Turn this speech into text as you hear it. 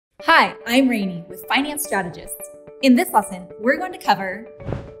Hi, I'm Rainey with Finance Strategists. In this lesson, we're going to cover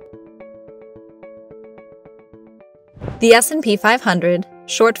the S&P 500,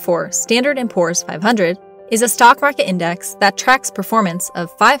 short for Standard & Poor's 500, is a stock market index that tracks performance of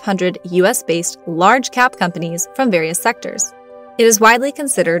 500 US-based large-cap companies from various sectors. It is widely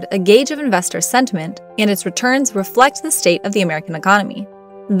considered a gauge of investor sentiment, and its returns reflect the state of the American economy.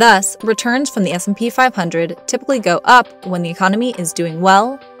 Thus, returns from the S&P 500 typically go up when the economy is doing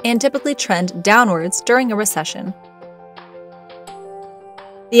well and typically trend downwards during a recession.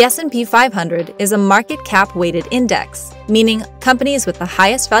 The S&P 500 is a market cap-weighted index, meaning companies with the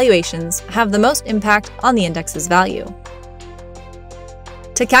highest valuations have the most impact on the index's value.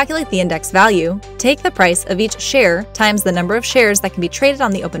 To calculate the index value, take the price of each share times the number of shares that can be traded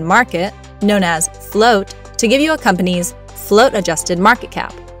on the open market, known as float, to give you a company's float-adjusted market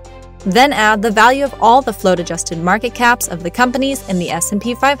cap. Then add the value of all the float-adjusted market caps of the companies in the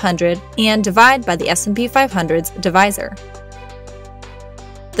S&P 500 and divide by the S&P 500's divisor.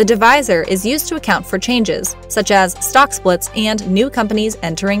 The divisor is used to account for changes, such as stock splits and new companies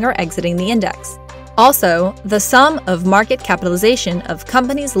entering or exiting the index. Also, the sum of market capitalization of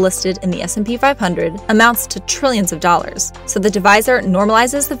companies listed in the S&P 500 amounts to trillions of dollars, so the divisor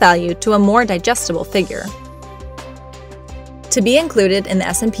normalizes the value to a more digestible figure. To be included in the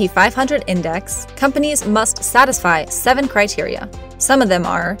S&P 500 index, companies must satisfy 7 criteria. Some of them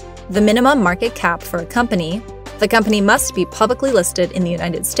are the minimum market cap for a company, the company must be publicly listed in the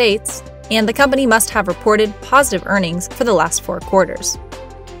United States, and the company must have reported positive earnings for the last 4 quarters.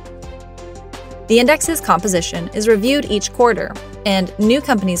 The index's composition is reviewed each quarter, and new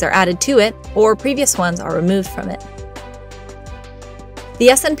companies are added to it or previous ones are removed from it. The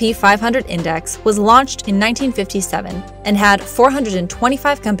S&P 500 index was launched in 1957 and had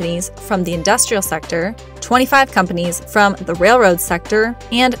 425 companies from the industrial sector, 25 companies from the railroad sector,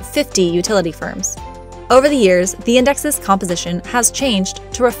 and 50 utility firms. Over the years, the index's composition has changed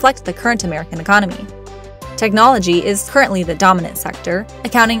to reflect the current American economy. Technology is currently the dominant sector,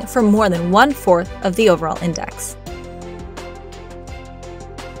 accounting for more than 1/4 of the overall index.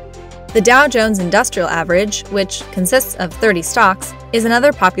 The Dow Jones Industrial Average, which consists of 30 stocks, is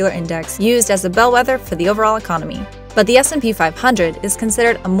another popular index used as a bellwether for the overall economy. But the S&P 500 is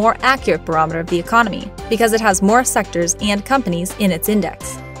considered a more accurate barometer of the economy because it has more sectors and companies in its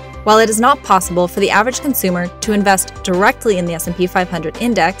index. While it is not possible for the average consumer to invest directly in the S&P 500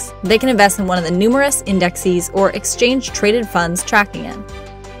 index, they can invest in one of the numerous indexes or exchange-traded funds tracking it.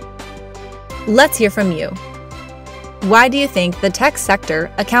 Let's hear from you. Why do you think the tech sector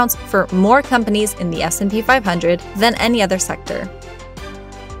accounts for more companies in the S&P 500 than any other sector?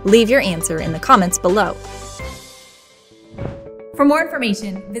 Leave your answer in the comments below. For more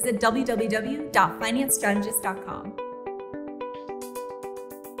information, visit www.financestrategists.com.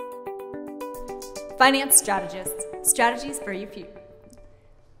 Finance Strategists, strategies for your future.